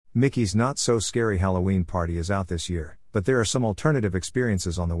Mickey's Not So Scary Halloween Party is out this year, but there are some alternative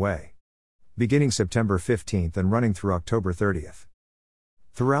experiences on the way. Beginning September 15th and running through October 30th.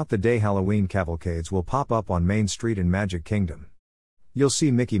 Throughout the day, Halloween cavalcades will pop up on Main Street in Magic Kingdom. You'll see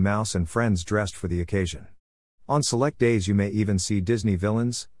Mickey Mouse and friends dressed for the occasion. On select days you may even see Disney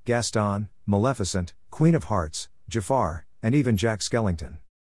villains, Gaston, Maleficent, Queen of Hearts, Jafar, and even Jack Skellington.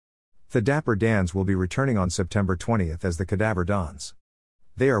 The Dapper Dans will be returning on September 20th as the Cadaver Dons.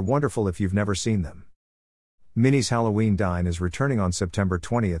 They are wonderful if you've never seen them. Minnie's Halloween Dine is returning on September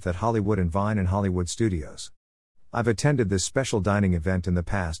 20th at Hollywood and Vine and Hollywood Studios. I've attended this special dining event in the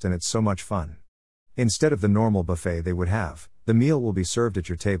past and it's so much fun. Instead of the normal buffet they would have, the meal will be served at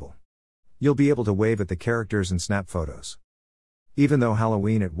your table. You'll be able to wave at the characters and snap photos. Even though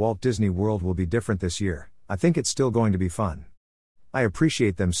Halloween at Walt Disney World will be different this year, I think it's still going to be fun. I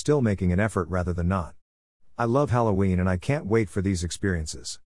appreciate them still making an effort rather than not. I love Halloween and I can't wait for these experiences.